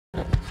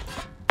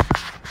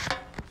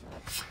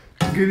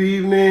Good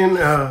evening.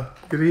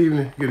 Good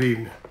evening. Good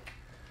evening.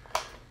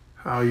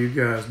 How you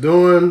guys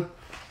doing?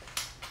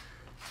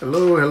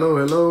 Hello, hello,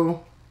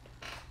 hello.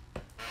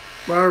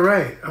 All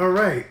right, all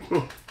right.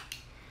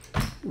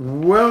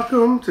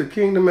 Welcome to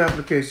Kingdom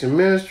Application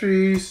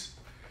Ministries.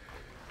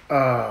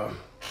 Tonight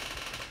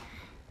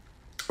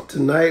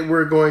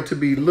we're going to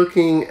be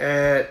looking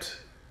at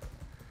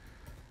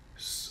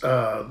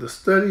the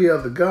study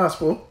of the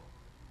gospel.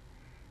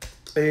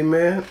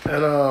 Amen.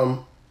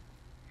 And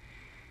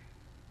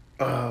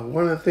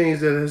one of the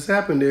things that has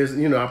happened is,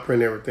 I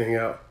print everything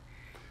out.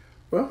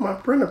 Well, my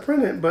printer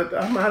printed, but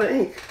I'm out of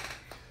ink.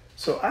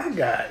 So I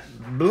got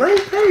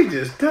blank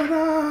pages.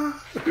 Ta-da!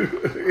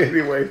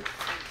 Anyway,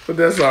 but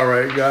that's all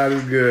right. God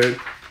is good.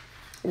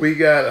 We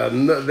got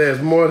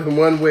there's more than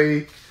one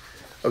way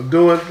of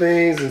doing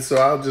things, and so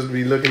I'll just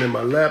be looking at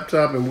my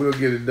laptop, and we'll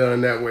get it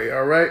done that way.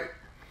 All right.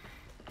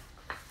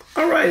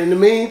 All right. In the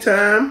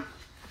meantime,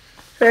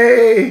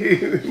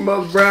 hey,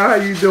 Mother Brown, how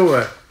you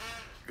doing?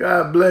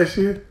 God bless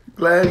you.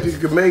 Glad you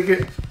could make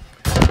it.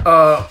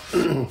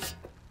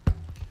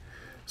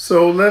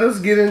 So let us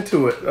get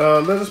into it.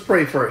 Let us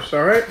pray first,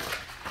 all right?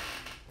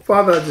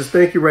 Father, I just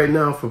thank you right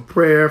now for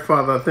prayer.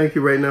 Father, I thank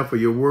you right now for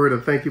your word. I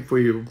thank you for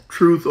your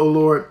truth, oh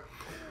Lord.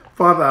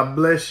 Father, I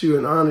bless you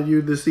and honor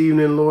you this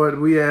evening, Lord.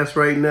 We ask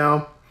right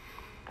now,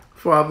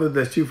 Father,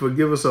 that you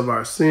forgive us of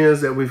our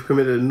sins that we've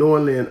committed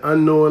knowingly and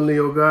unknowingly,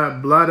 oh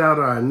God. Blot out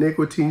our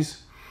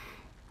iniquities.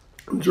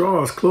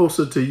 Draw us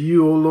closer to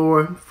you, oh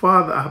Lord.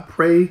 Father, I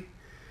pray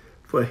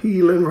for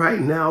healing right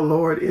now,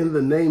 Lord, in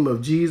the name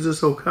of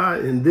Jesus, oh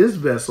God, in this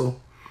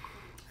vessel,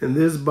 in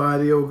this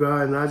body, oh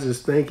God, and I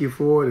just thank you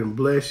for it and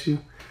bless you.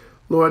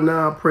 Lord,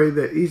 now I pray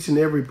that each and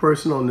every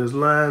person on this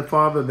line,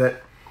 Father,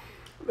 that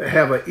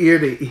have an ear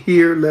to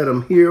hear, let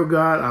them hear,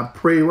 God. I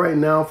pray right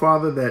now,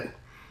 Father, that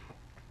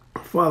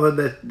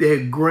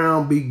their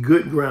ground be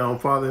good ground,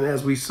 Father, and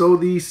as we sow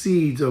these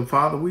seeds, oh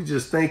Father, we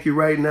just thank you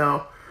right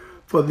now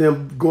for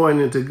them going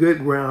into good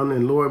ground.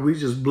 And Lord, we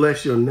just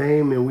bless your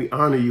name and we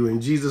honor you.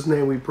 In Jesus'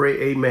 name we pray,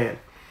 amen.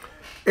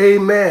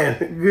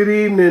 Amen. Good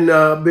evening,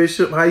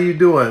 Bishop. How you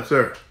doing,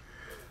 sir?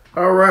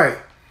 All right.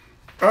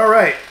 All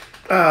right.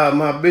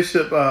 My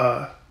Bishop,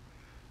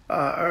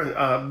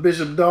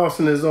 Bishop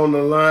Dawson is on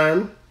the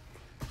line.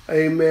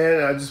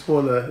 Amen. I just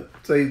want to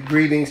say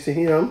greetings to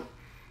him.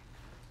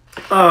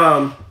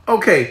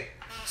 Okay.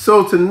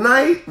 So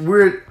tonight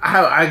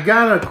I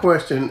got a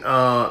question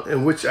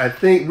in which I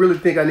really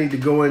think I need to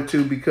go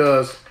into,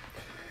 because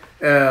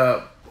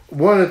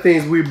one of the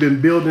things we've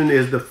been building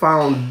is the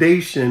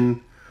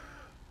foundation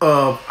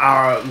of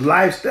our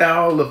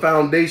lifestyle, the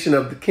foundation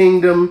of the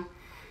kingdom.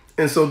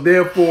 And so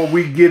therefore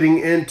we're getting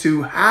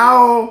into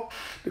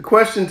the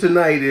question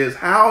tonight is,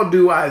 how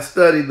do I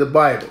study the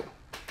Bible?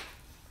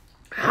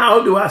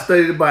 How do I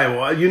study the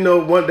Bible?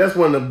 That's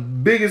one of the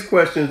biggest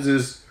questions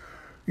is,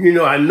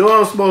 I know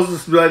I'm supposed to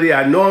study.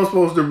 I know I'm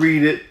supposed to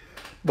read it.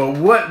 But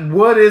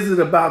what is it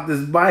about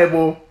this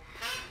Bible?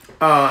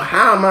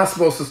 How am I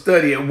supposed to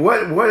study it?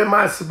 What am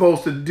I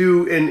supposed to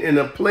do in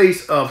a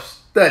place of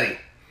study?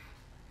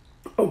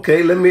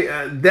 Okay,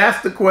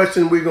 that's the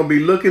question we're going to be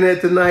looking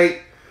at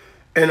tonight.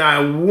 And I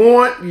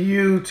want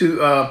you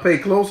to pay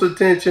close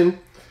attention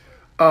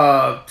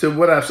to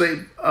what I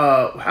say,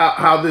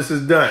 how this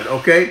is done.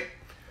 Okay,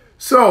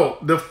 so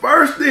the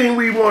first thing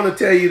we want to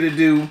tell you to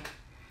do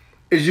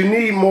is you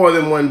need more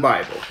than one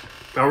Bible.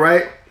 All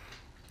right.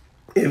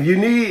 If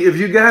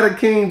you got a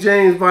King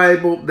James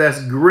Bible,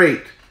 that's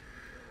great.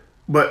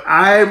 But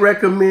I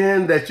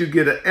recommend that you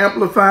get an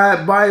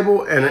Amplified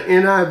Bible and an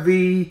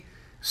NIV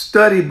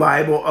study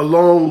Bible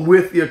along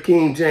with your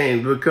King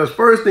James, because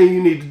first thing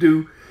you need to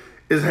do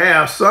is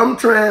have some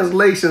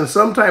translation,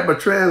 some type of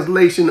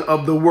translation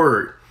of the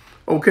word.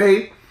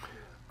 Okay.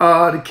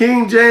 The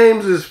King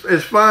James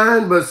is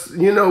fine, but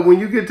when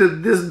you get to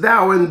this,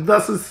 thou, and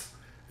thusest,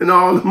 and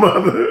all the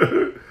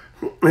mother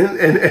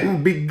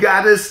and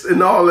begottest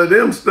and all of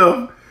them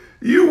stuff,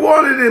 you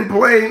want it in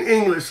plain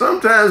English.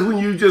 Sometimes when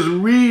you just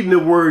read the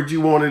words,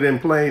 you want it in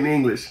plain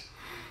English.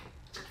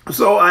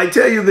 So I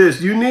tell you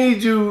this, you need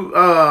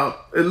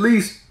at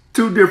least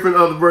two different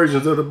other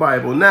versions of the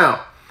Bible.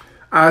 Now,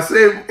 I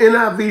say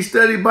NIV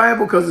study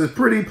Bible because it's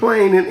pretty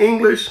plain in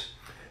English.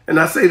 And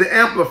I say the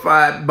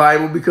Amplified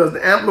Bible because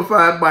the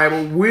Amplified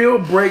Bible will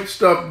break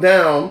stuff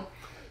down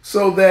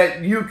so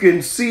that you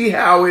can see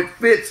how it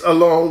fits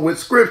along with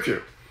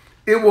Scripture.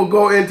 It will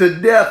go into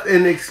depth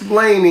in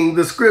explaining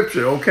the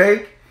Scripture,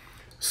 okay?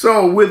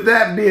 So with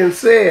that being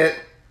said,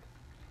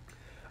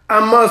 I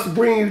must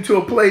bring you to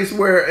a place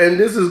where, and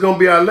this is going to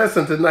be our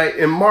lesson tonight,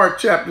 in Mark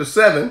chapter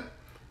 7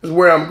 is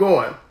where I'm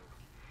going.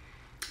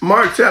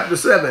 Mark chapter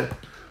 7.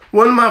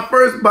 One of my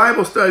first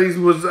Bible studies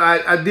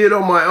I did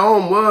on my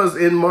own was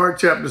in Mark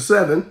chapter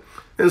 7.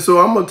 And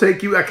so I'm going to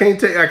take you, I can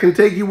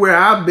take you where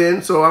I've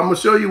been, so I'm going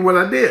to show you what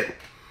I did.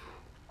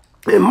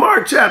 In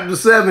Mark chapter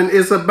 7,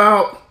 it's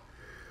about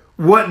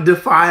what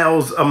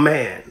defiles a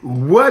man.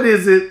 What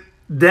is it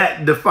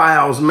that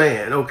defiles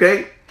man,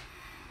 okay?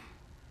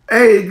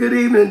 Hey, good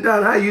evening,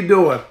 Don. How you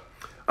doing?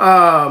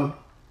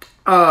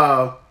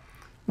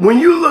 when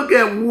you look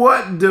at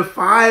what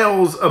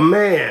defiles a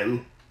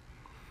man,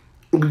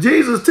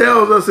 Jesus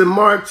tells us in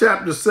Mark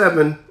chapter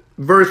 7,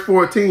 verse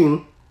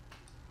 14,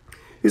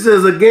 he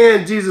says,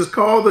 again, Jesus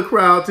called the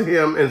crowd to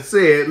him and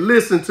said,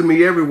 listen to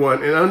me,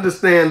 everyone, and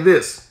understand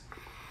this.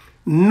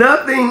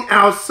 Nothing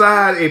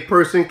outside a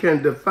person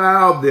can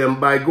defile them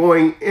by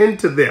going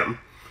into them.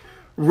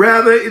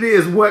 Rather, it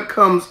is what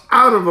comes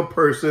out of a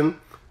person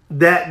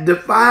that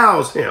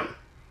defiles him.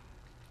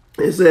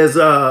 It says,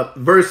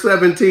 verse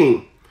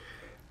 17,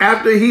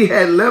 after he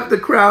had left the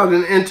crowd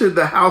and entered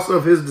the house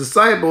of his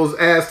disciples,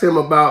 asked him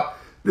about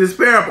this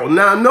parable.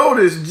 Now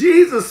notice,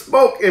 Jesus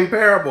spoke in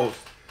parables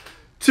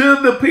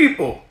to the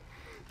people,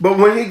 but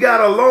when he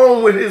got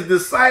alone with his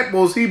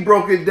disciples, he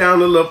broke it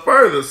down a little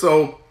further.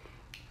 So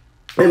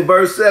in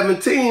verse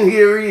 17,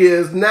 here he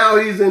is. Now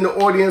he's in the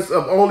audience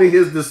of only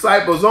his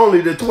disciples,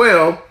 only the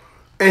 12,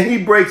 and he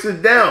breaks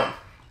it down.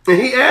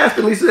 And he asked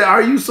him, he said,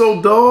 are you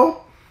so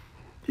dull?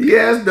 He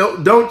asked,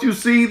 don't you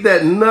see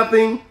that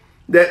nothing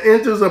that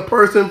enters a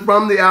person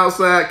from the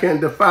outside can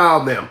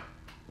defile them?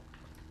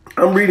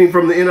 I'm reading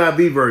from the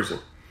NIV version.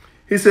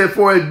 He said,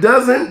 for it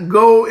doesn't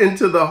go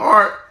into the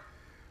heart,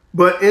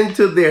 but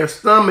into their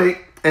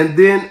stomach and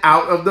then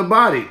out of the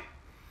body.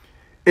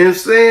 In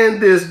saying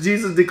this,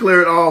 Jesus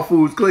declared all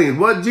foods clean.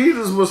 What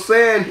Jesus was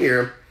saying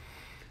here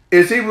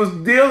is he was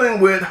dealing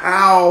with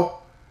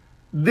how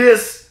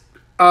this,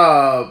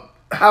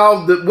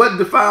 what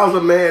defiles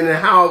a man and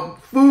how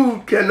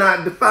food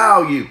cannot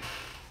defile you.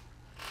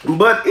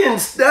 But in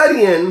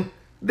studying,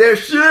 there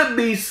should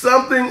be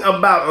something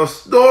about a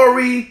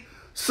story,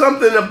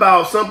 something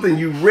about something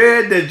you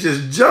read that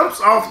just jumps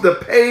off the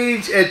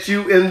page at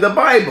you in the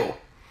Bible.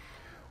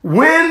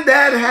 When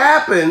that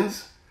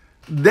happens,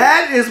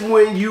 that is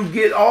when you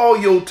get all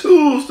your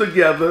tools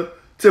together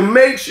to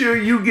make sure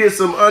you get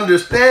some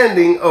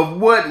understanding of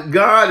what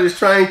God is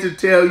trying to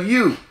tell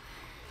you.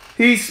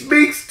 He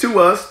speaks to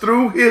us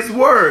through his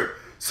word.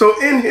 So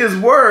in his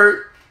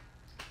word,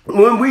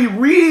 when we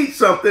read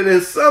something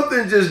and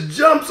something just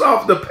jumps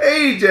off the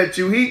page at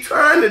you, he's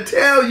trying to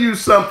tell you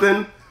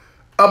something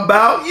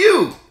about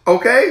you,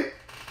 okay?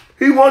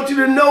 He wants you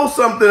to know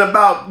something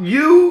about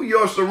you,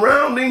 your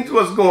surroundings,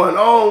 what's going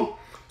on,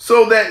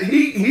 so that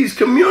he's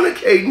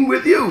communicating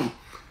with you.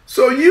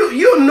 So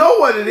you'll know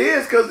what it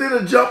is because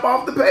it'll jump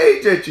off the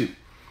page at you.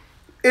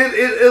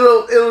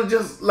 It'll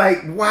just like,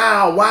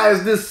 wow, why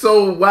is this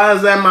so, why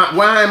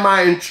am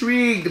I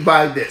intrigued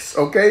by this,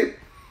 okay?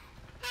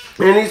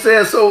 And he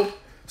says, so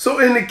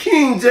in the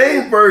King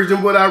James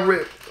Version, what I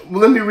read,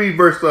 let me read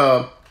verse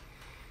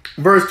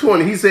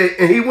 20. He said,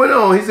 and he went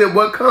on, he said,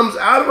 what comes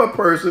out of a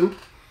person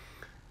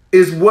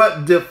is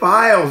what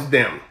defiles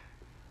them.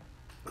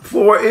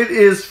 For it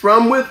is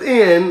from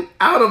within,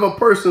 out of a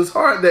person's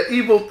heart, that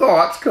evil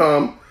thoughts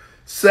come,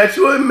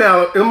 sexual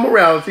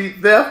immorality,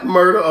 theft,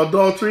 murder,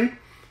 adultery,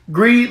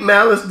 greed,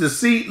 malice,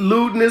 deceit,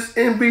 lewdness,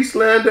 envy,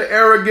 slander,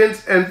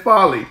 arrogance, and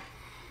folly.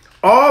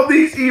 All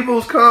these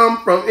evils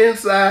come from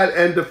inside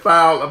and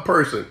defile a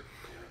person.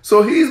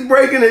 So he's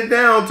breaking it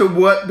down to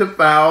what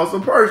defiles a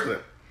person.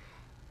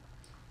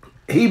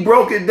 He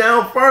broke it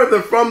down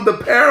further from the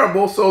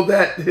parable so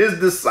that his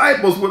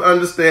disciples would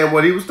understand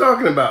what he was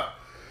talking about.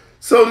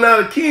 So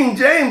now the King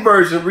James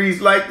Version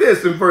reads like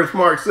this in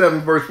Mark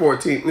 7, verse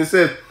 14. And it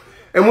says,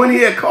 and when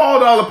he had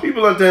called all the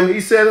people unto him, he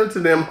said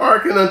unto them,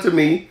 hearken unto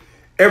me,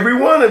 every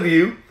one of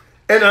you,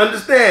 and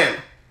understand.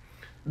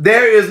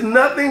 There is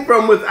nothing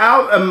from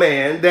without a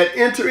man that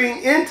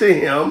entering into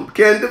him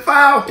can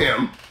defile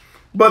him,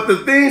 but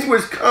the things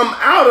which come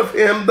out of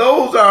him,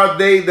 those are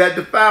they that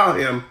defile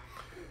him.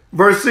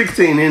 Verse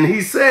 16, and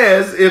he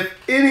says, if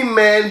any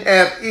man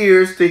have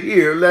ears to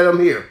hear, let him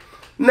hear.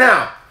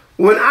 Now,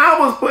 when I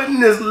was putting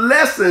this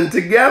lesson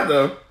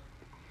together,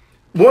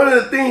 one of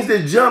the things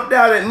that jumped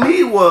out at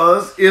me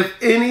was, if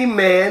any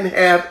man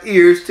have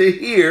ears to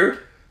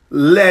hear,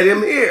 let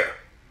him hear.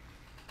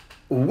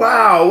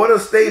 Wow, what a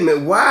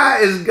statement.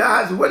 What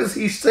is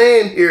he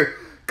saying here?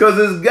 Because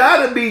it's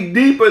got to be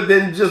deeper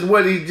than just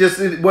what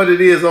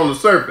it is on the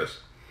surface.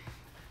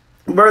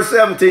 Verse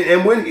 17,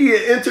 and when he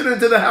had entered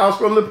into the house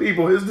from the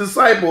people, his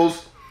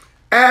disciples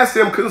asked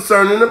him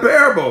concerning the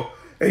parable.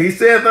 And he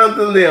saith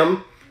unto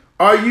them,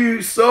 are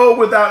you so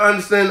without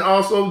understanding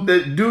also,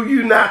 that do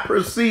you not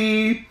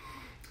perceive?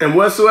 And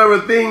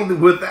whatsoever thing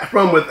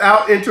from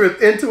without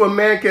entereth into a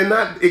man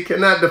cannot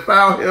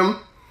defile him,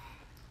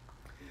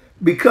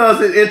 because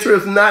it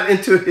entereth not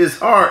into his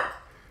heart,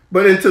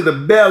 but into the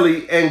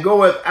belly, and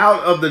goeth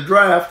out of the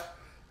draught,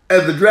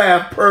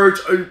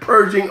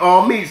 purging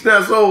all meats.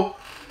 Now, so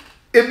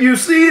if you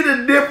see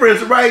the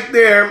difference right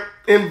there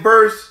in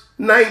verse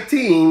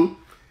 19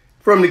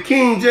 from the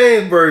King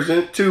James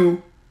Version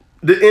to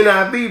the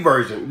NIV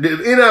version. The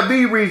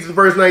NIV reads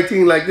verse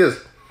 19 like this.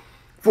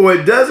 For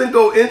it doesn't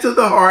go into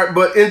the heart,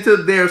 but into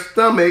their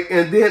stomach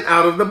and then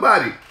out of the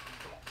body.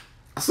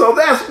 So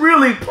that's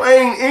really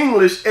plain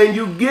English, and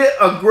you get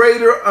a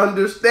greater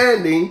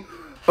understanding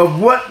of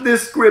what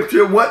this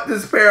scripture, what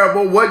this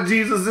parable, what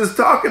Jesus is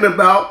talking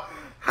about,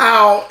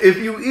 how if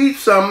you eat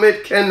some,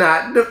 it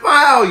cannot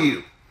defile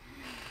you.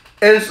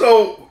 And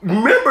so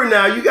remember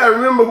now, you got to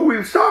remember who he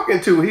was talking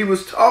to. He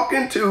was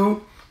talking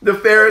to the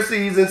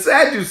Pharisees and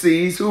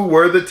Sadducees, who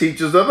were the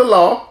teachers of the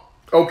law.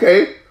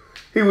 Okay.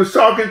 He was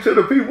talking to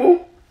the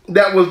people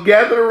that was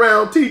gathered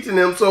around teaching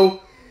them.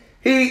 So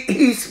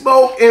he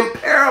spoke in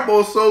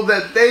parables so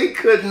that they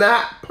could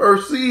not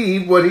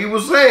perceive what he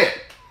was saying.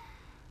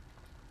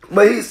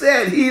 But he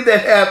said, he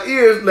that have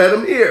ears, let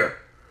him hear.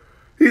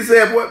 He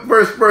said, what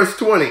verse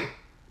 20?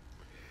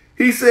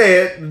 He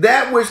said,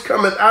 that which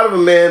cometh out of a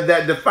man,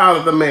 that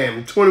defileth a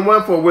man.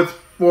 21,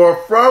 for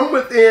from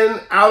within,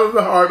 out of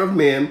the heart of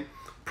men,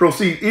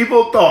 proceed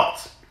evil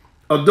thoughts,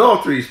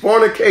 adulteries,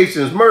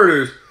 fornications,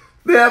 murders,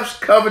 thefts,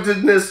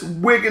 covetousness,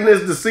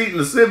 wickedness, deceit,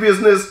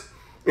 lasciviousness,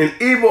 an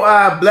evil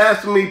eye,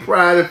 blasphemy,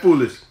 pride, and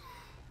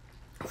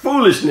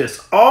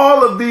foolishness.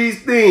 All of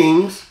these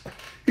things,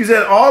 he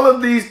said, all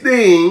of these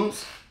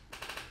things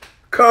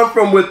come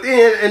from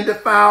within and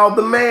defile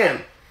the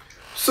man.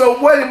 So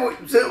I'm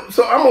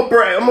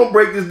gonna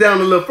break this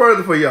down a little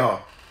further for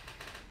y'all.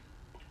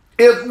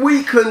 If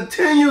we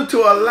continue to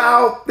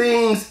allow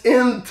things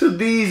into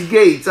these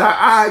gates, our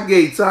eye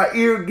gates, our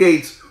ear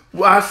gates,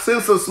 our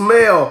sense of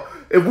smell,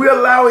 if we're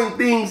allowing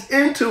things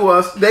into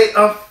us, they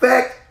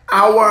affect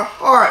our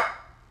heart.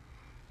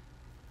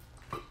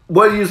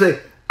 What do you say?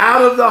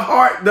 Out of the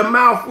heart, the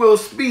mouth will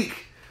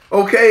speak.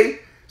 Okay?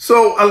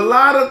 So a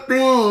lot of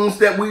things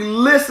that we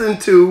listen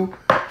to,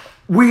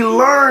 we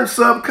learn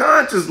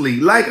subconsciously.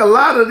 Like a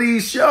lot of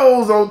these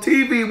shows on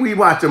TV, we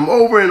watch them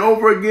over and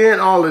over again,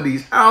 all of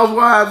these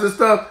housewives and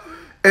stuff.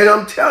 And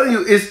I'm telling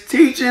you, it's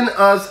teaching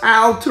us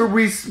how to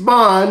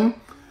respond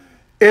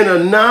in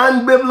a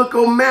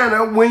non-biblical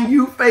manner when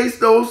you face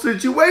those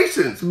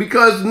situations.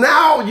 Because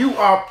now you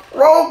are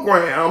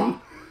programmed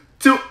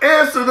to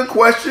answer the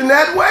question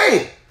that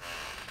way.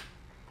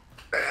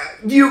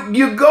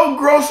 You go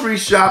grocery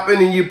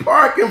shopping and you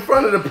park in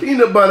front of the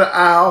peanut butter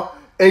aisle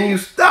and you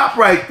stop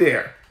right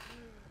there.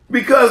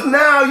 Because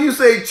now you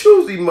say,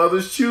 choosy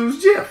mothers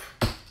choose Jif.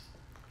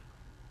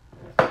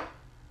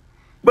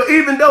 But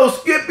even though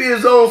Skippy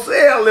is on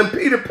sale and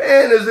Peter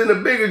Pan is in a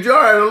bigger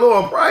jar at a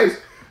lower price,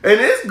 and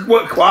it's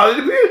what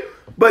quality beer,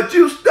 but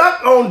you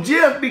stuck on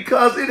Jif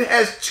because it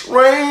has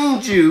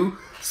trained you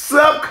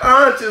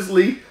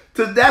subconsciously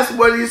to that's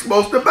what you're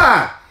supposed to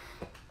buy.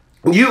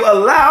 You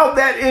allow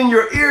that in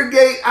your ear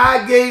gate,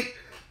 eye gate,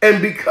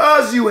 and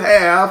because you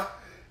have,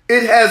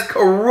 it has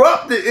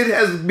corrupted, it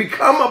has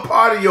become a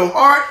part of your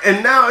heart,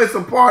 and now it's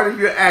a part of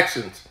your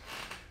actions.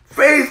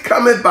 Faith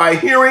cometh by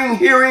hearing,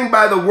 hearing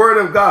by the word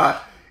of God.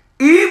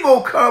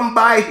 Evil come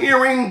by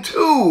hearing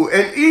too,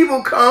 and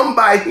evil come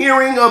by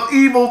hearing of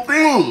evil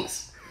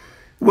things.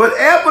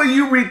 Whatever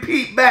you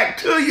repeat back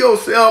to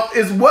yourself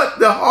is what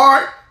the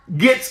heart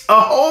gets a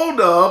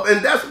hold of,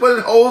 and that's what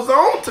it holds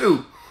on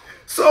to.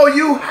 So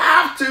you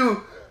have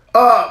to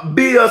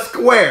be a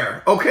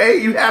square,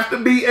 okay? You have to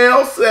be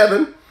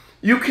L7.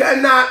 You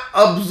cannot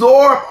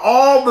absorb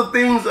all the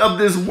things of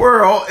this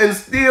world and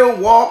still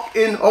walk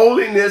in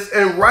holiness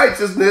and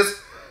righteousness,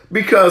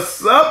 because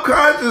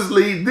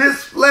subconsciously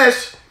this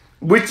flesh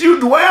which you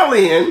dwell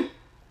in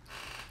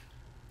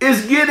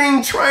is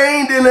getting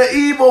trained in an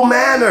evil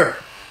manner.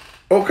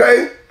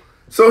 Okay?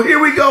 So here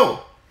we go.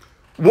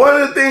 One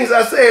of the things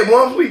I said,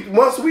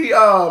 once we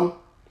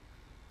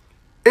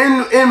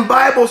in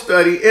Bible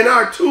study, in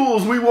our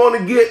tools, we want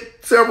to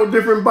get several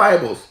different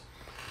Bibles.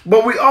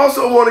 But we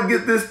also want to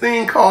get this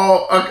thing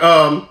called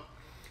a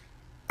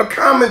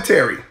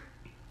commentary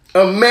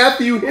of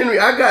Matthew Henry.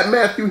 I got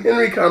Matthew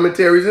Henry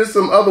commentaries. There's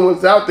some other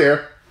ones out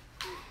there.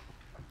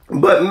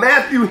 But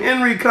Matthew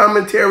Henry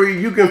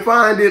commentary, you can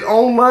find it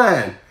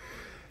online.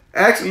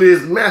 Actually,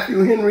 it's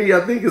Matthew Henry,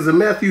 I think it's a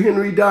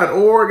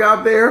MatthewHenry.org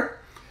out there.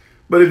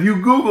 But if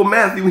you Google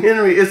Matthew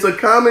Henry, it's a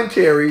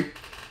commentary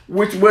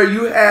where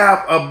you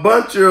have a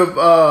bunch of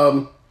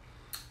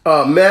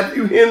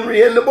Matthew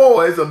Henry and the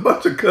boys, a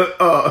bunch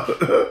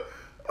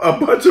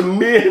of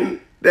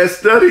men that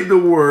studied the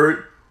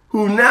word,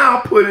 who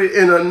now put it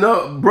in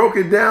broke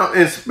it down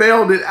and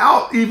spelled it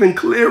out even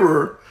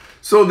clearer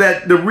so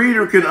that the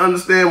reader can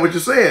understand what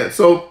you're saying.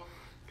 So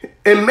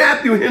in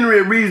Matthew Henry,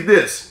 it reads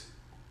this.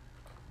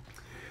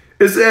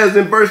 It says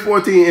in verse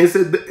 14, it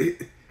said,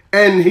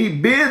 and he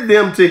bid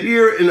them to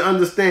hear and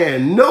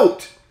understand.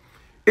 Note,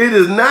 it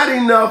is not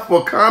enough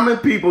for common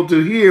people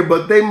to hear,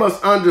 but they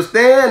must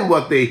understand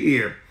what they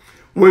hear.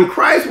 When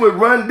Christ would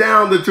run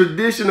down the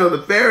tradition of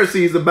the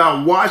Pharisees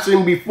about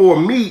washing before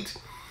meat,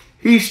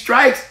 he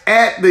strikes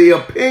at the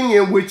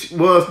opinion which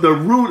was the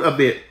root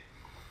of it.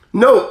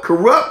 Note,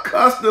 corrupt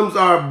customs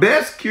are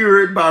best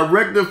cured by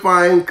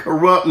rectifying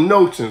corrupt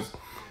notions.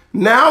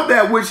 Now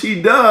that which he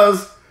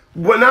goes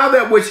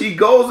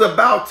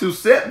about to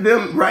set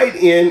them right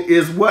in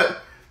is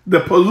what the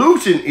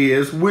pollution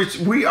is, which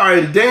we are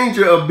in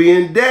danger of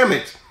being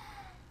damaged.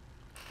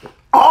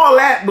 All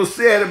that was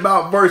said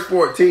about verse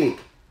 14.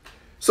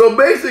 So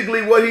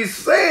basically what he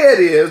said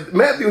is,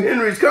 Matthew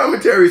Henry's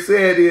commentary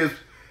said is,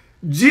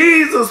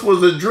 Jesus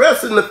was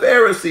addressing the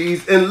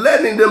Pharisees and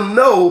letting them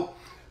know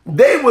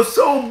they were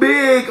so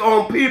big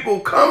on people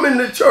coming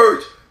to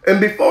church And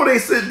before they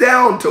sit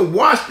down to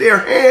wash their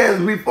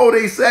hands, before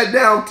they sat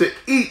down to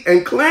eat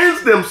and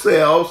cleanse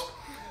themselves,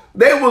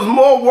 they was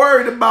more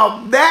worried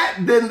about that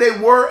than they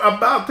were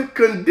about the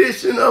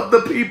condition of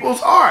the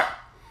people's heart.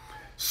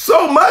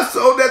 So much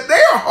so that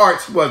their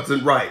hearts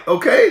wasn't right,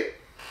 okay?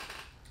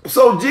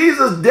 So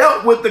Jesus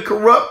dealt with the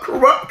corrupt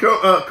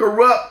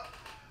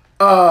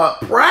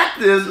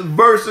practice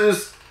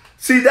versus,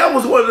 see, that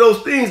was one of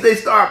those things they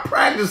start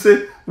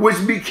practicing,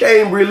 which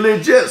became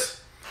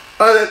religious.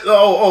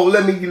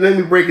 Let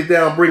me break it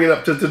down, bring it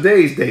up to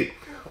today's date.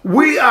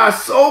 We are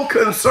so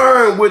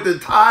concerned with the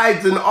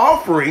tithes and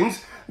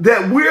offerings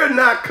that we're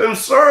not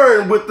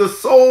concerned with the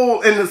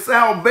soul and the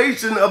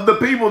salvation of the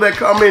people that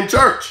come in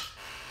church.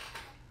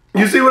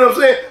 You see what I'm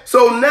saying?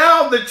 So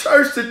now the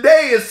church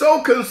today is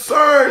so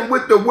concerned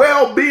with the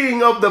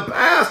well-being of the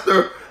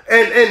pastor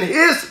and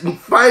his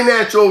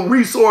financial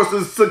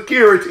resources,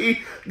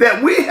 security,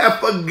 that we have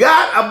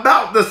forgot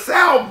about the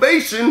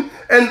salvation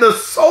and the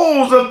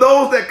souls of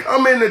those that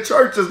come in the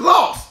church as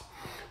lost.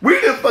 We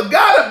have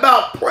forgot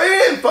about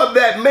praying for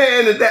that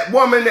man and that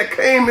woman that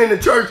came in the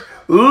church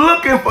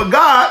looking for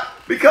God,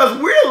 because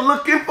we're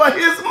looking for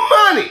his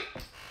money.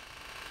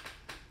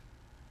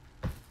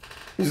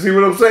 You see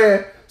what I'm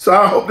saying? So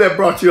I hope that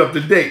brought you up to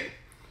date.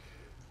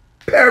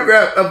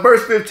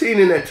 Verse 15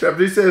 in that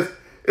chapter, he says,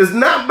 "It's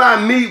not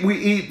by meat we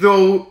eat,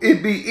 though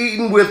it be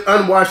eaten with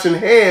unwashed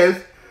hands,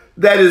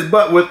 that is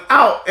but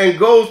without and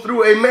goes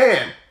through a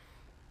man.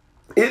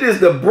 It is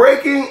the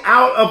breaking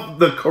out of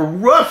the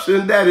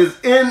corruption that is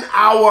in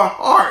our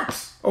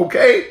hearts,"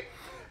 okay?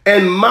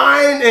 "And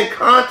mind and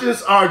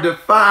conscience are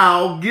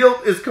defiled,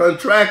 guilt is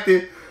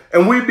contracted,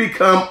 and we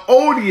become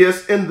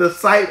odious in the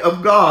sight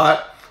of God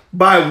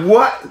by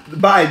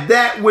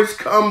that which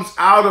comes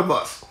out of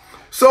us."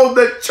 So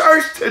the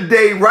church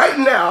today, right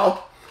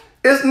now,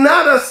 is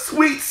not a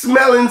sweet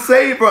smelling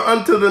savor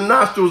unto the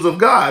nostrils of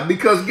God,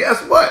 because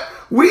guess what?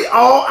 We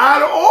all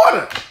out of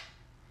order.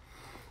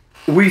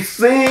 We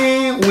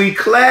sing, we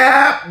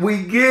clap, we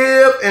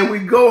give, and we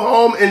go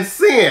home and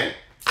sin.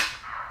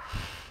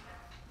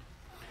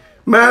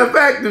 Matter of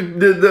fact,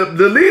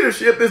 the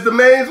leadership is the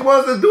main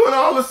ones that's doing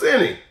all the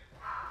sinning.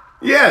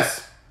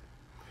 Yes.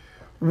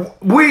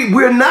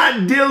 We're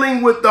not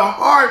dealing with the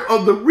heart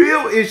of the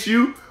real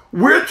issue.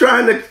 We're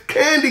trying to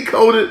candy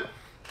coat it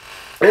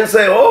and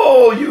say,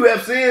 "Oh, you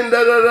have sinned,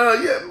 da da da."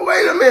 Yeah,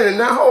 wait a minute,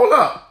 now hold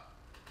up.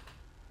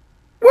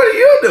 What are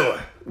you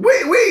doing?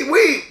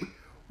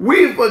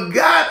 We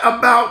forgot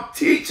about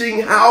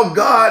teaching how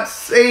God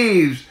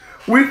saves.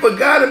 We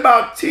forgot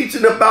about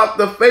teaching about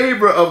the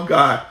favor of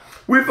God.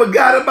 We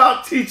forgot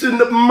about teaching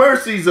the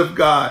mercies of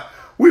God.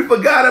 We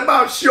forgot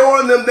about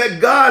showing them that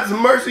God's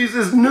mercies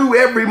is new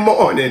every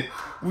morning.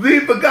 We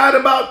forgot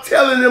about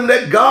telling them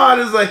that God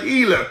is a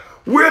healer.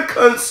 We're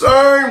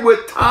concerned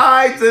with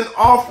tithes and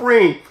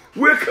offering.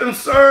 We're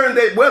concerned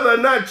that whether or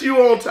not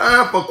you on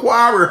time for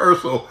choir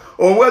rehearsal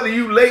or whether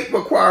you late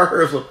for choir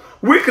rehearsal.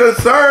 We're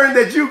concerned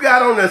that you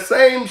got on the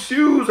same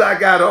shoes I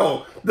got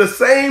on, the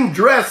same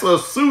dress or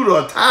suit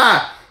or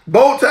tie,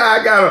 bow tie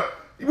I got on.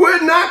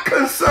 We're not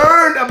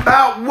concerned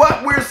about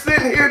what we're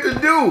sitting here to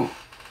do.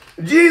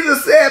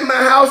 Jesus said, "My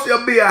house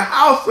shall be a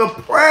house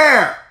of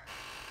prayer."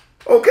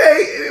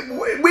 Okay?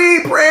 We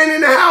ain't praying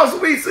in the house.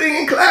 We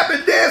singing,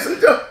 clapping,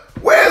 dancing.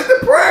 Where's the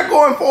prayer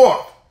going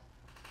for?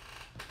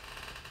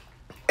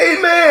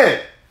 Amen.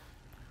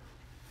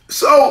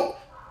 So,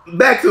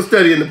 back to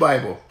studying the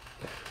Bible.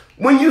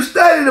 When you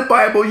study the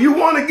Bible, you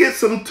want to get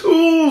some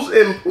tools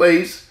in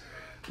place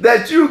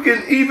that you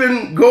can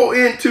even go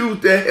into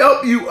to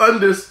help you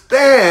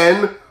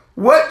understand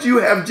what you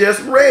have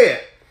just read.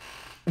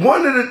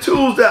 One of the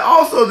tools that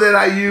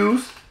I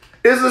use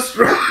is a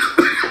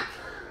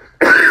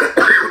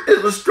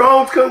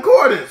Strong's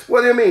Concordance.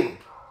 What do you mean?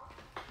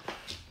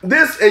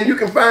 This, and you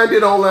can find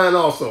it online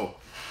also.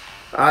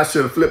 I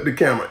should have flipped the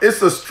camera.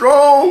 It's a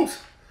Strong's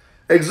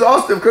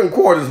Exhaustive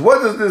Concordance.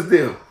 What does this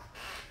do?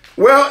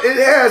 Well, it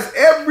has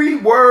every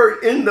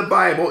word in the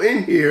Bible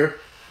in here,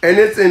 and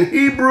it's in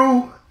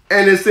Hebrew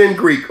and it's in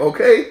Greek,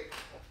 okay?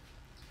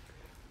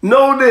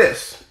 Know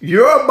this,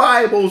 your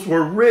Bibles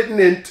were written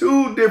in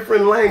two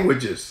different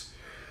languages.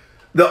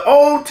 The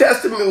Old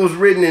Testament was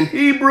written in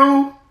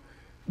Hebrew.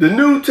 The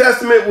New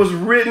Testament was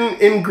written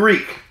in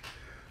Greek.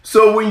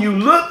 So when you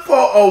look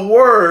for a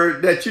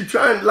word that you're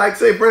trying, like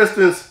say for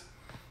instance,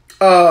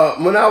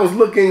 when I was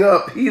looking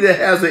up, "He that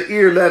has an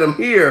ear, let him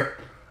hear,"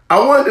 I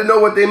wanted to know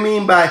what they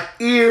mean by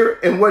ear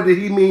and what did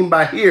he mean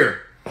by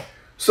hear.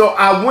 So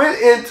I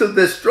went into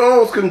the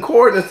Strong's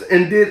Concordance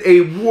and did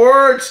a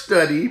word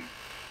study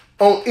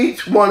on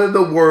each one of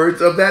the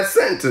words of that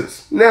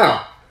sentence.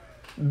 Now,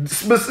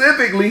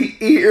 specifically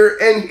ear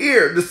and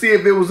hear, to see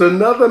if it was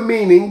another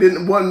meaning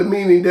than one the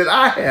meaning that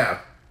I have.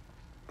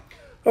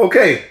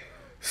 Okay,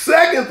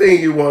 second thing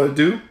you want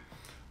to do,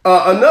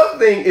 another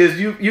thing is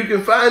you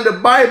can find the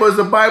Bible. It's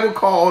a Bible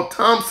called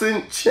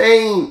Thompson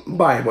Chain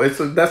Bible.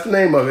 That's the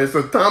name of it. It's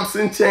a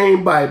Thompson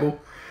Chain Bible.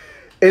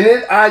 And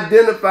it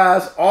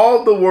identifies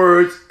all the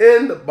words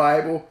in the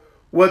Bible,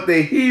 what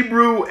the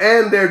Hebrew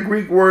and their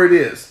Greek word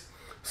is.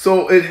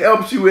 So it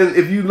helps you in,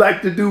 if you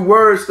like to do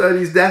word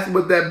studies, that's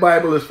what that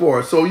Bible is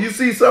for. So you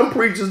see some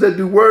preachers that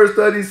do word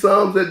studies,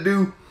 some that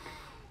do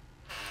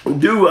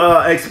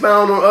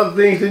expound on other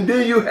things, and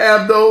then you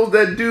have those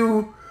that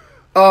do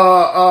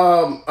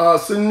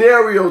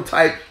scenario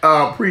type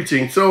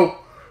preaching. So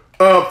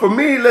for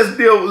me, let's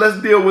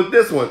deal with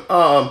this one.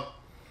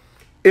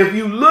 If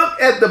you look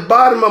at the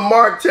bottom of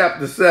Mark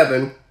chapter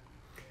 7,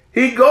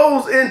 he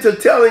goes into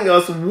telling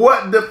us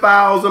what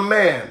defiles a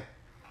man.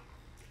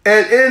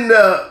 And in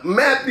the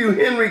Matthew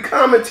Henry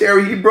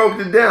commentary, he broke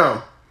it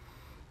down.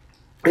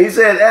 He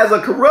said, as a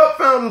corrupt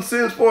fountain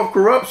sends forth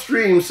corrupt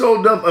streams,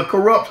 so doth a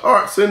corrupt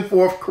heart send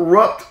forth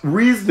corrupt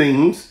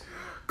reasonings,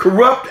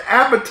 corrupt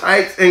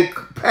appetites, and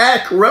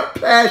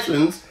corrupt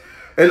passions,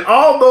 and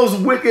all those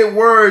wicked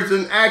words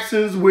and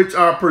actions which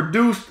are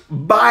produced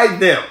by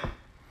them.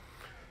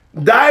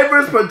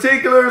 Divers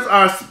particulars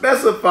are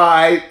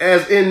specified,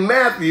 as in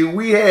Matthew,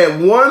 we had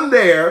one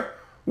there,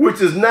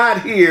 which is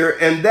not here,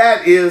 and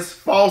that is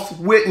false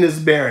witness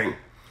bearing.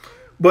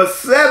 But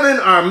 7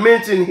 are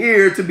mentioned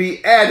here to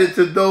be added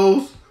to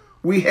those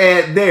we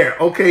had there.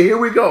 Okay, here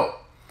we go.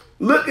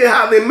 Look at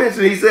how they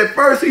mentioned it. He said,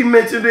 first he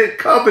mentioned it,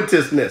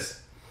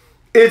 covetousness.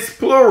 It's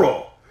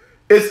plural.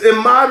 It's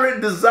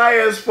immoderate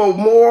desires for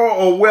more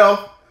or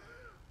wealth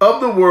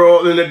of the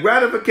world and the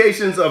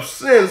gratifications of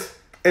sense,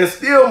 and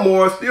still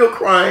more, still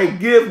crying,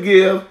 give,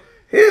 give.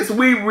 Hence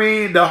we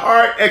read the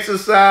heart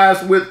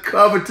exercised with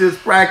covetous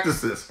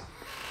practices.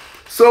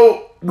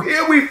 So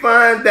here we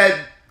find that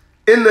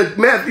in the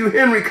Matthew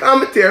Henry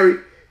commentary,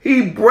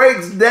 he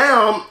breaks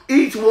down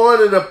each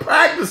one of the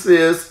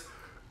practices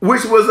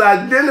which was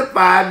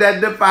identified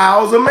that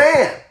defiles a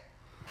man.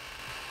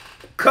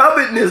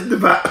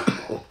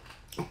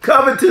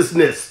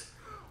 Covetousness,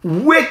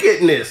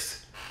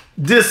 wickedness,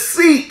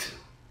 deceit,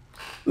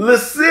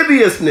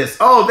 lasciviousness.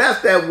 Oh,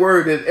 that's that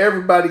word that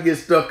everybody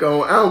gets stuck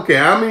on. I don't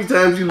care how many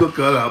times you look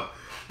it up.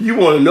 You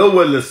want to know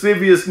what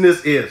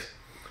lasciviousness is.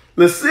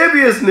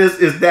 Lasciviousness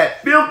is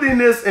that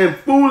filthiness and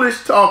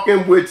foolish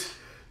talking which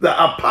the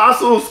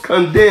apostles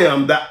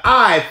condemn, the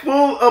eye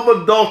full of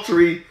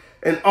adultery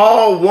and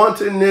all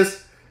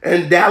wantonness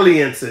and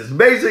dalliances.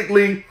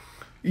 Basically,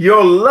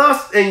 your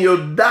lust and your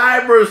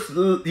divers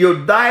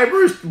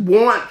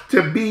want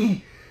to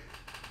be,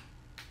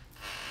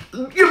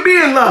 you're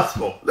being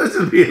lustful. Let's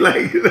just be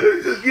like,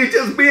 you're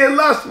just being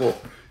lustful.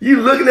 You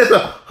looking at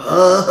the,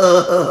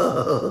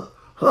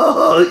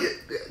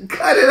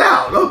 cut it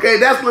out. Okay,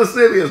 that's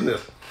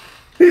lasciviousness.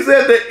 He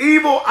said the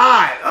evil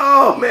eye.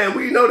 Oh man,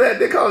 we know that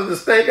they call it the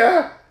stink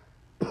eye.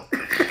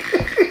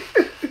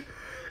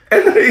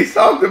 And then he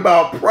talked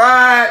about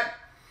pride.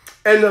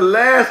 And the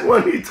last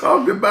one he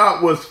talked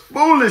about was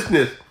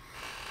foolishness.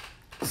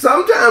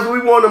 Sometimes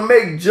we want to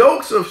make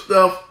jokes of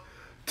stuff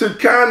to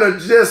kind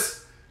of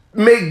just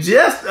make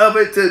jest of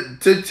it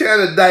to try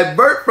to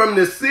divert from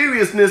the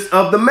seriousness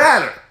of the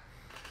matter.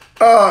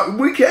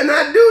 We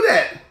cannot do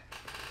that.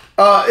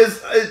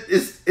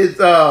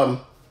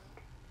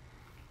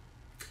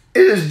 It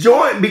is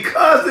joined,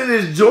 because it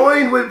is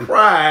joined with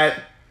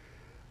pride.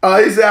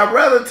 He said, I'd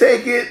rather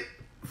take it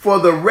for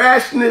the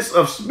rashness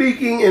of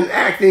speaking and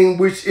acting,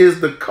 which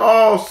is the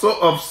cause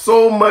of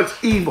so much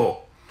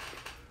evil.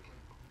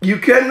 You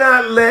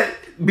cannot let,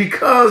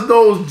 because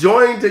those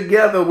join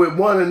together with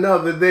one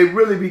another, they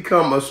really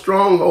become a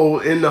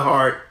stronghold in the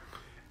heart.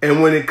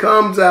 And when it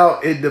comes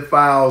out, it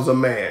defiles a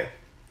man.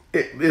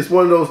 It's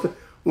one of those,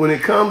 when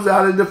it comes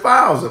out, it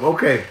defiles him.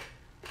 Okay.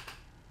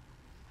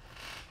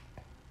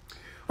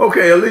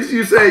 Okay, at least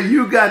you say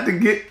you got to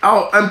get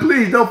out. And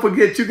please don't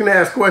forget, you can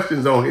ask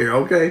questions on here,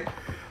 okay?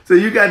 So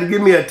you got to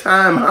give me a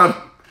time.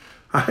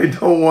 I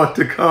don't want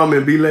to come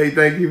and be late.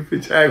 Thank you for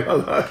checking.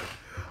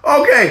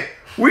 Okay,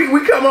 we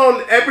come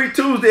on every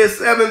Tuesday at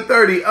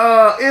 7:30.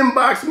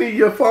 Inbox me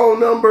your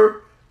phone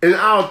number, and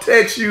I'll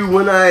text you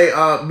when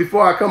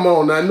before I come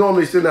on. I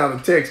normally send out a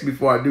text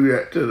before I do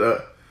that to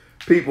the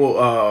people,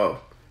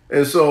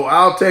 and so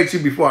I'll text you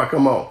before I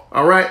come on.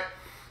 All right.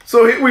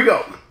 So here we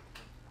go.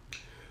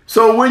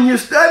 So when you're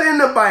studying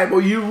the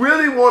Bible, you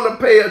really want to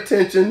pay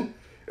attention.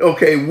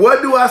 Okay,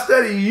 what do I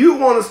study? You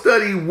want to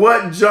study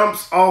what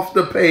jumps off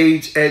the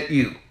page at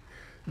you.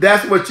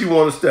 That's what you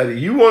want to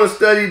study. You want to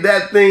study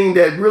that thing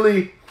that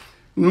really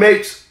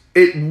makes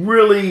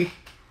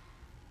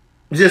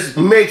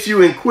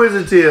you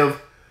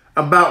inquisitive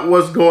about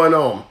what's going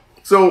on.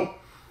 So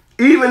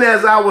even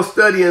as I was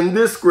studying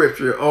this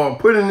scripture or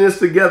putting this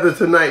together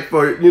tonight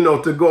for,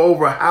 to go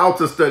over how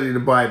to study the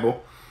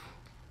Bible,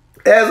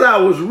 as I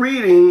was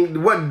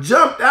reading, what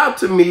jumped out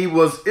to me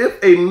was, if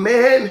a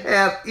man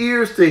have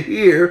ears to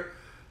hear,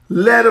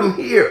 let him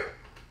hear.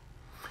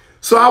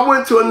 So I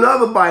went to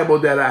another Bible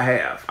that I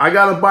have. I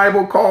got a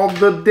Bible called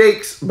the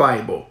Dakes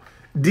Bible.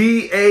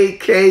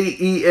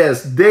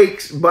 D-A-K-E-S,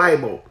 Dakes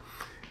Bible.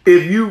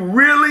 If you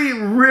really,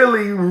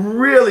 really,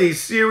 really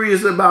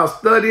serious about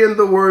studying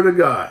the Word of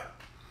God,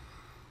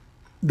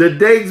 the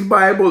Dakes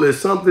Bible is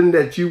something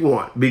that you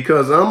want,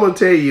 because I'm going to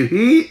tell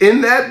you,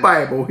 in that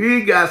Bible, he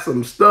got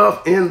some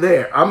stuff in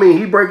there. I mean,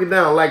 he break it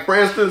down. Like, for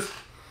instance,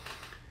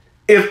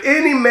 If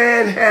any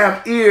man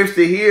have ears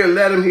to hear,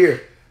 let him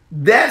hear.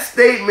 That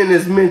statement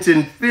is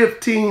mentioned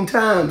 15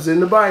 times in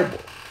the Bible.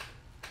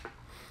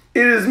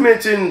 It is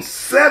mentioned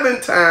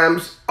 7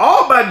 times,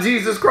 all by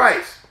Jesus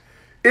Christ.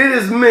 It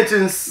is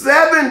mentioned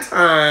 7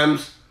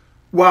 times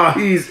while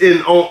he's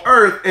on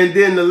earth, and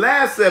then the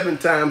last 7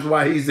 times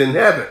while he's in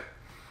heaven.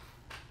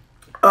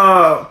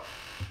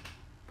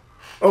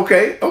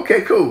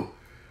 Okay, cool.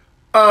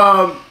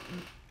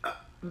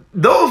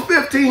 Those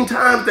 15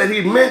 times that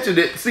he mentioned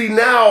it, see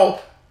now,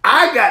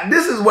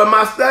 this is where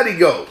my study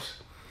goes.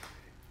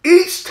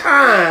 Each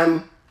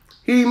time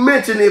he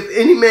mentioned, if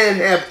any man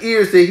have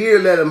ears to hear,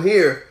 let him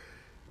hear.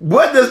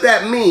 What does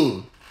that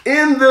mean?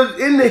 In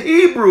the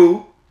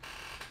Hebrew,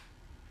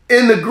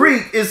 in the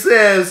Greek, it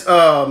says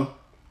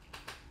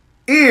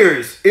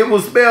ears. It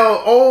was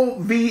spelled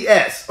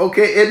O-V-S.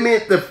 Okay, it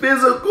meant the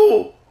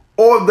physical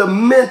or the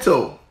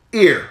mental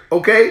ear.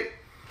 Okay,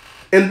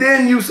 and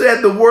then you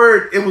said the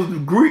word. It was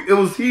Greek. It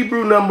was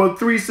Hebrew number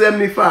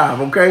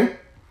 375. Okay,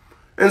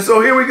 and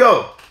so here we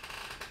go.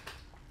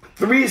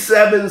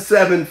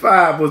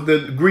 3775 was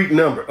the Greek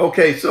number.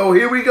 Okay, so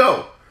here we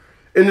go.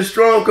 In the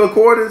Strong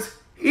Concordance,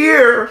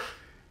 here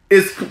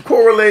is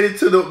correlated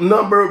to the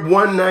number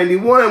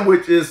 191,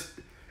 which is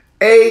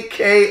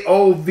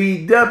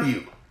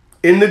AKOVW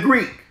in the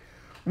Greek,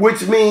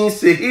 which means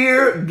to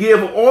hear,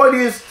 give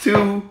audience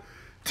to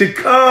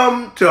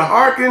come, to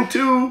hearken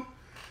to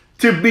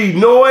be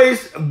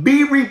noised,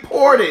 be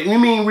reported. You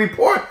mean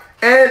report,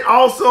 and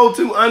also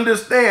to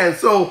understand.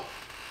 So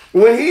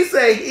when he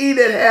say, he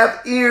that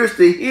have ears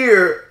to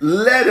hear,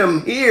 let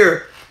him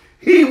hear,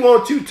 he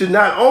wants you to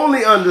not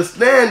only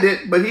understand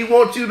it, but he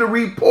wants you to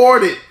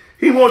report it.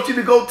 He wants you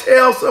to go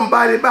tell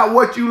somebody about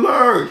what you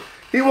learned.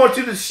 He wants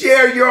you to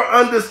share your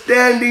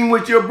understanding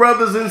with your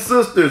brothers and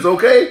sisters,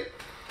 okay?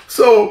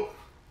 So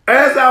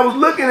as I was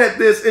looking at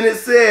this, and it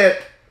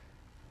said,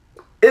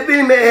 if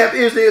any man have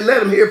ears to hear,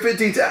 let him hear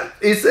 15 times.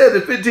 He said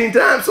it 15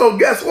 times, so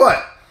guess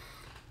what?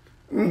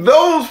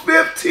 Those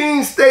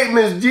 15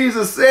 statements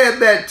Jesus said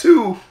that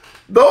too,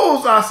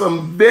 those are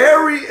some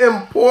very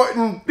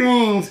important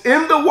things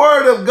in the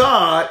Word of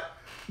God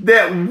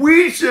that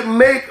we should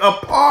make a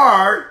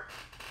part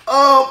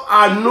of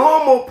our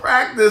normal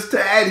practice to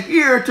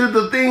adhere to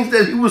the things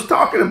that he was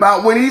talking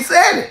about when he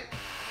said it.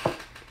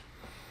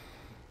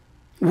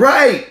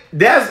 Right.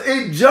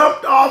 It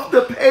jumped off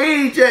the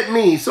page at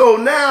me. So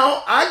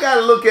now I got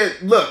to look,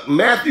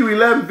 Matthew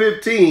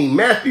 11:15,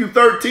 Matthew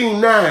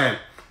 13:9,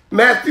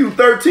 Matthew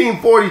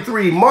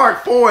 13:43,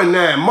 Mark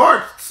 4:9,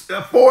 Mark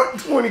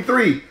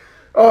 4:23,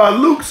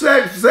 Luke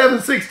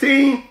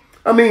 7:16.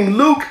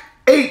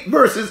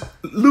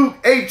 Luke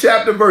 8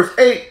 chapter verse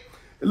 8,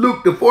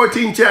 Luke the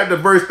 14th chapter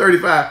verse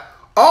 35.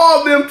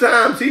 All them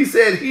times he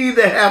said, he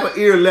that have an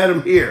ear, let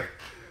him hear.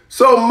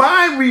 So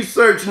my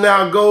research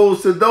now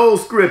goes to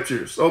those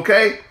scriptures,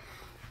 okay?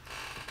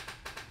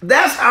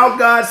 That's how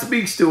God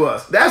speaks to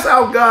us. That's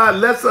how God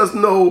lets us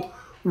know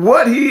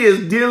what he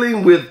is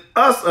dealing with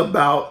us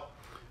about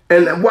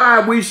and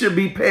why we should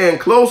be paying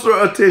closer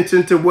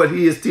attention to what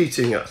he is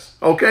teaching us,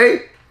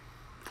 okay?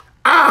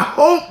 I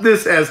hope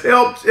this has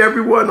helped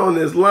everyone on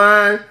this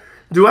line.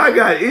 Do I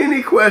got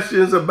any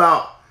questions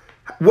about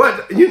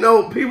what,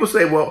 people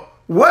say, well,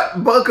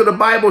 what book of the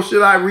Bible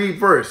should I read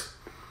first?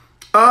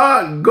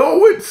 Go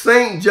with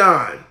St.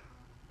 John.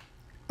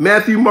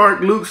 Matthew,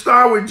 Mark, Luke,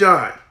 start with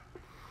John.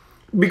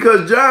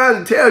 Because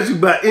John tells you,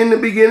 but in the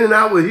beginning,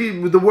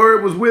 the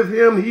word was with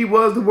him, he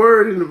was the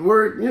word, and the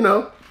word,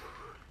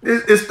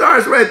 it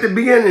starts right at the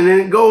beginning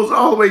and it goes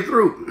all the way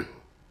through.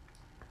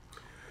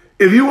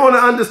 If you want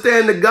to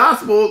understand the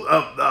gospel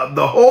of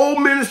the whole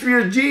ministry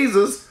of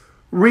Jesus,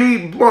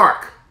 read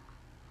Mark.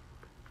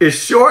 It's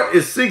short,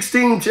 it's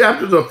 16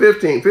 chapters or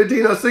 15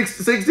 or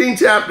 16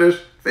 chapters,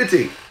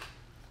 15.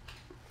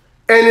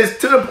 And it's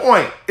to the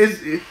point.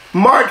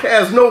 Mark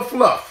has no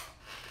fluff.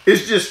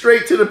 It's just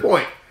straight to the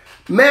point.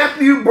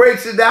 Matthew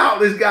breaks it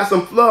out. It's got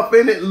some fluff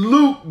in it.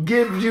 Luke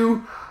gives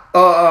you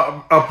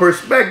a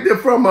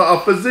perspective from a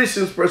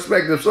physician's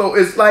perspective. So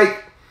it's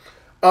like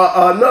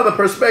another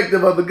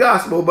perspective of the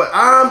gospel. But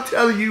I'm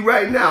telling you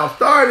right now,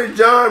 start at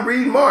John,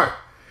 read Mark.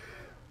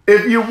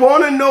 If you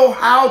want to know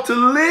how to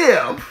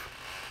live,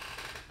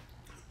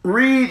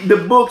 read the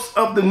books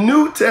of the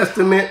New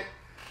Testament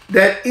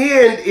that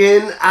end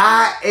in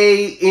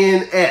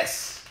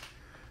IANS.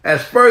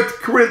 As 1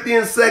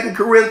 Corinthians, 2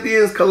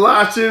 Corinthians,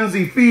 Colossians,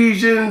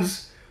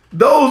 Ephesians,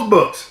 those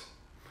books.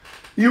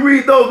 You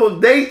read those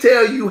books, they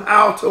tell you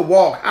how to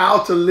walk, how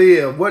to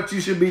live, what you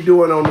should be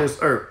doing on this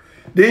earth.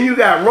 Then you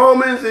got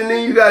Romans and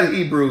then you got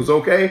Hebrews,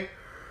 okay?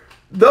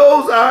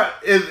 Those are,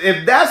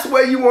 if that's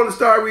where you want to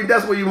start reading,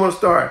 that's where you want to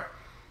start.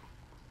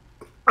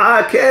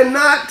 I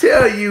cannot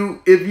tell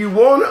you, if you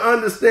want to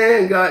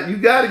understand God, you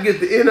got to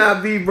get the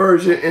NIV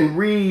version and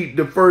read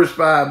the first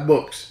 5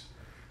 books.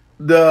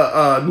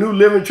 The New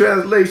Living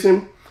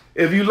Translation.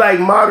 If you like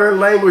modern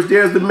language,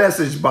 there's the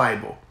Message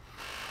Bible.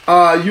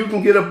 You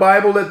can get a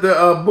Bible at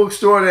the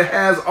bookstore that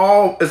has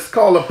it's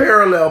called a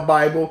parallel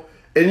Bible,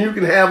 And you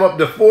can have up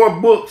to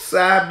 4 books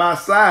side by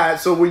side.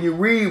 So when you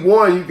read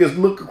one, you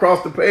can look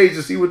across the page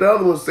and see what the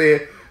other one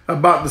said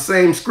about the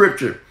same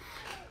scripture.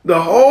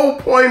 The whole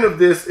point of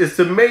this is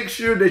to make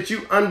sure that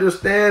you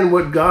understand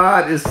what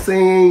God is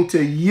saying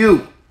to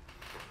you.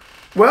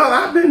 Well,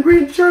 I've been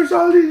reading church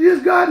all these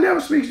years. God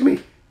never speaks to me.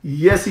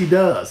 Yes, he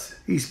does.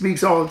 He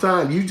speaks all the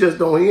time. You just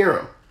don't hear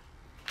him.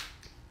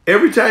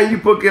 Every time you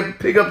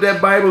pick up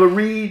that Bible to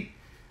read,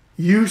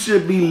 you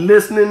should be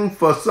listening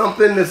for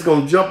something that's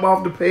going to jump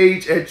off the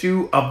page at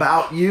you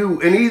about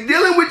you. And he's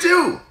dealing with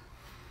you.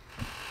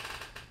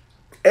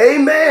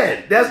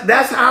 Amen.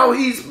 That's how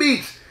he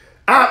speaks.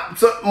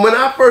 So when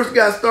I first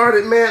got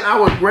started, man, I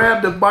would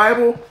grab the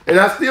Bible, and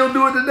I still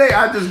do it today.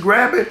 I just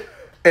grab it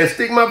and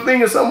stick my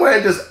finger somewhere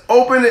and just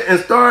open it and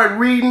start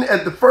reading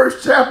at the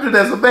first chapter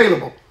that's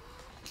available.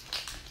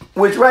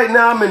 Which right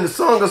now I'm in the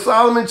Song of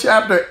Solomon,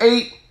 chapter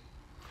 8.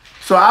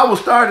 So I will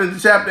start at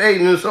chapter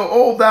 8. And so,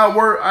 oh, thou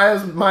wert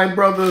as my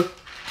brother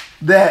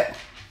that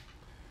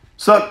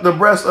sucked the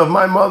breast of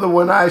my mother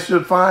when I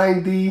should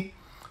find thee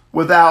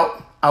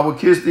without. I would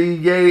kiss thee,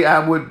 yea, I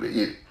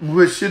would,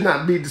 which should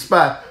not be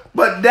despised.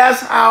 But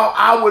that's how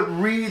I would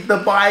read the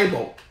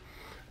Bible.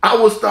 I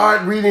would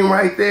start reading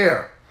right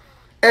there.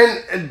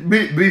 And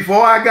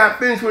before I got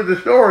finished with the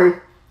story,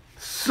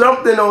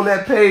 something on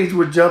that page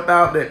would jump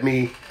out at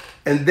me.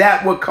 And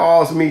that would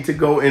cause me to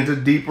go into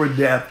deeper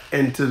depth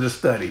into the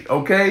study.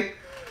 Okay?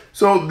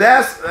 So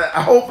that's,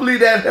 hopefully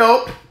that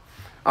helped.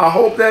 I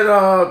hope that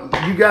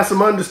you got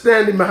some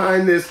understanding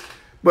behind this.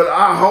 But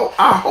our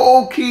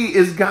whole key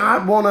is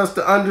God wants us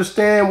to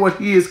understand what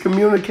he is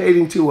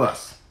communicating to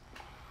us.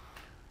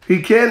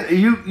 He can,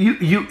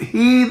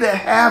 he that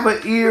have an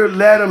ear,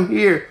 let him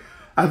hear.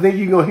 I think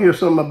you're going to hear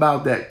something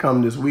about that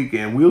come this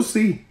weekend. We'll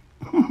see.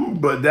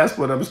 But that's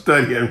what I'm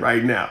studying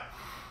right now.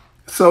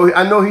 So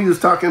I know he was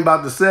talking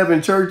about the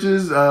 7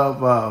 churches of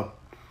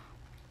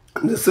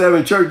the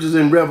 7 churches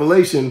in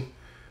Revelation,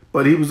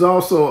 but he was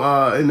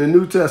also in the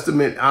New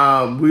Testament.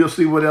 We'll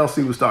see what else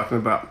he was talking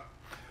about.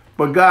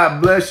 But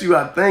God bless you.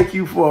 I thank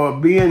you for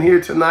being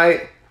here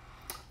tonight.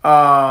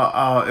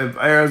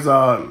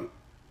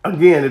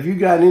 Again, if you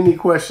got any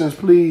questions,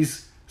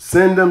 please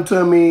send them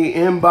to me,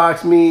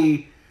 inbox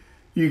me.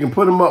 You can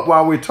put them up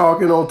while we're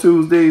talking on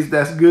Tuesdays.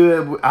 That's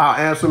good. I'll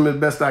answer them as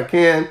best I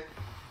can.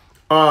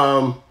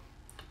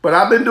 But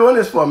I've been doing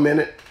this for a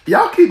minute.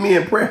 Y'all keep me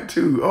in prayer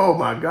too. Oh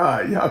my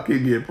God, y'all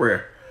keep me in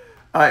prayer.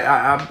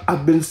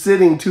 I've been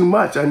sitting too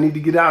much. I need to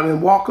get out and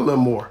walk a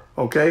little more.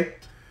 Okay.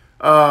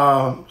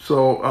 Other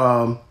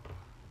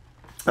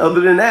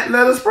than that,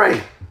 let us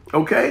pray.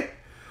 Okay.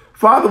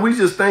 Father, we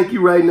just thank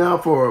you right now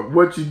for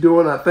what you're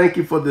doing. I thank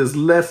you for this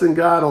lesson,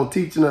 God, on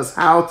teaching us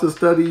how to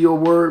study your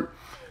word.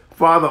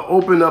 Father,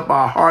 open up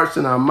our hearts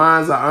and our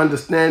minds, our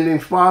understanding.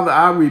 Father,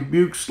 I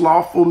rebuke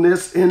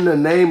slothfulness in the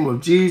name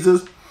of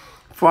Jesus.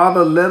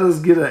 Father, let us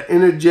get an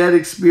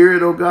energetic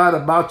spirit, oh God,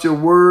 about your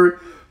word.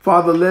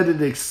 Father, let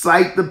it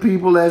excite the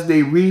people as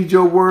they read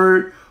your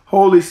word.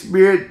 Holy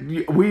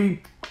Spirit,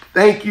 we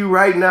thank you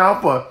right now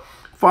for,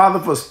 Father,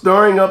 for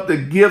stirring up the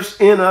gifts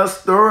in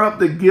us. Stir up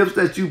the gifts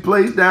that you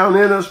place down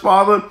in us,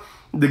 Father.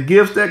 The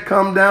gifts that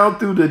come down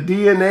through the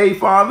DNA,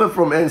 Father,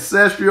 from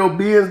ancestral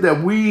beings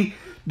that we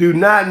do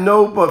not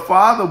know. But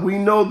Father, we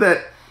know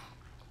that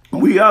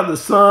we are the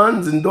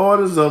sons and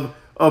daughters of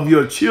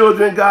your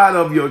children, God,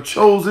 of your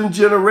chosen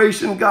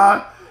generation,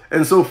 God.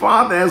 And so,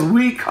 Father, as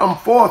we come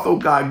forth, oh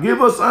God, give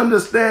us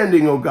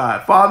understanding, oh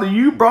God. Father,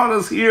 you brought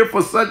us here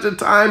for such a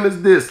time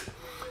as this.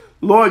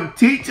 Lord,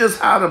 teach us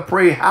how to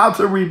pray, how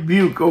to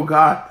rebuke, oh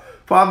God.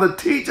 Father,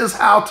 teach us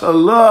how to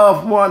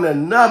love one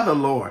another,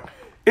 Lord,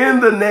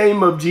 in the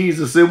name of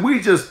Jesus. And we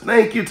just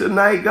thank you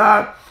tonight,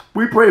 God.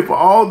 We pray for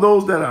all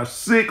those that are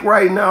sick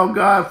right now,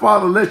 God.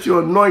 Father, let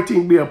your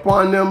anointing be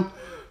upon them.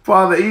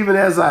 Father, even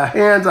as our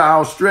hands are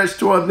outstretched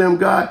toward them,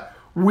 God,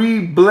 we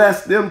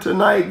bless them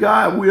tonight,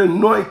 God. We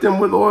anoint them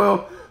with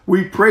oil.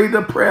 We pray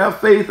the prayer of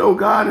faith, oh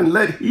God, and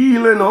let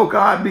healing, oh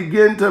God,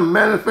 begin to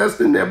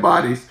manifest in their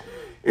bodies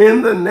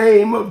in the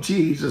name of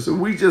Jesus. And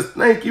we just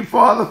thank you,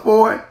 Father,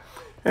 for it.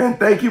 And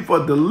thank you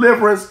for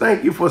deliverance.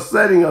 Thank you for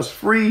setting us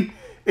free.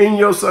 In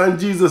your Son,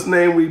 Jesus'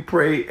 name we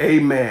pray.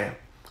 Amen.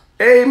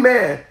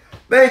 Amen.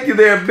 Thank you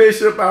there,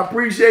 Bishop. I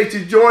appreciate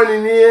you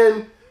joining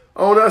in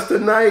on us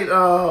tonight.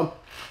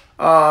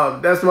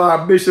 That's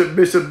my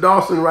Bishop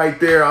Dawson right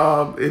there.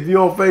 If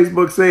you're on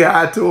Facebook, say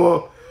hi to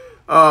him.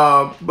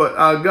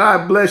 But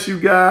God bless you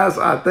guys.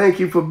 I thank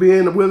you for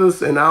being with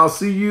us, and I'll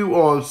see you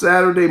on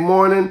Saturday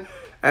morning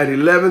at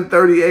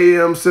 11:30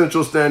 a.m.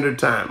 Central Standard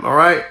Time. All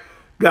right.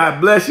 God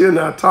bless you, and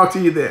I'll talk to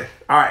you then.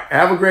 All right.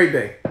 Have a great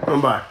day.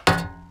 Bye-bye.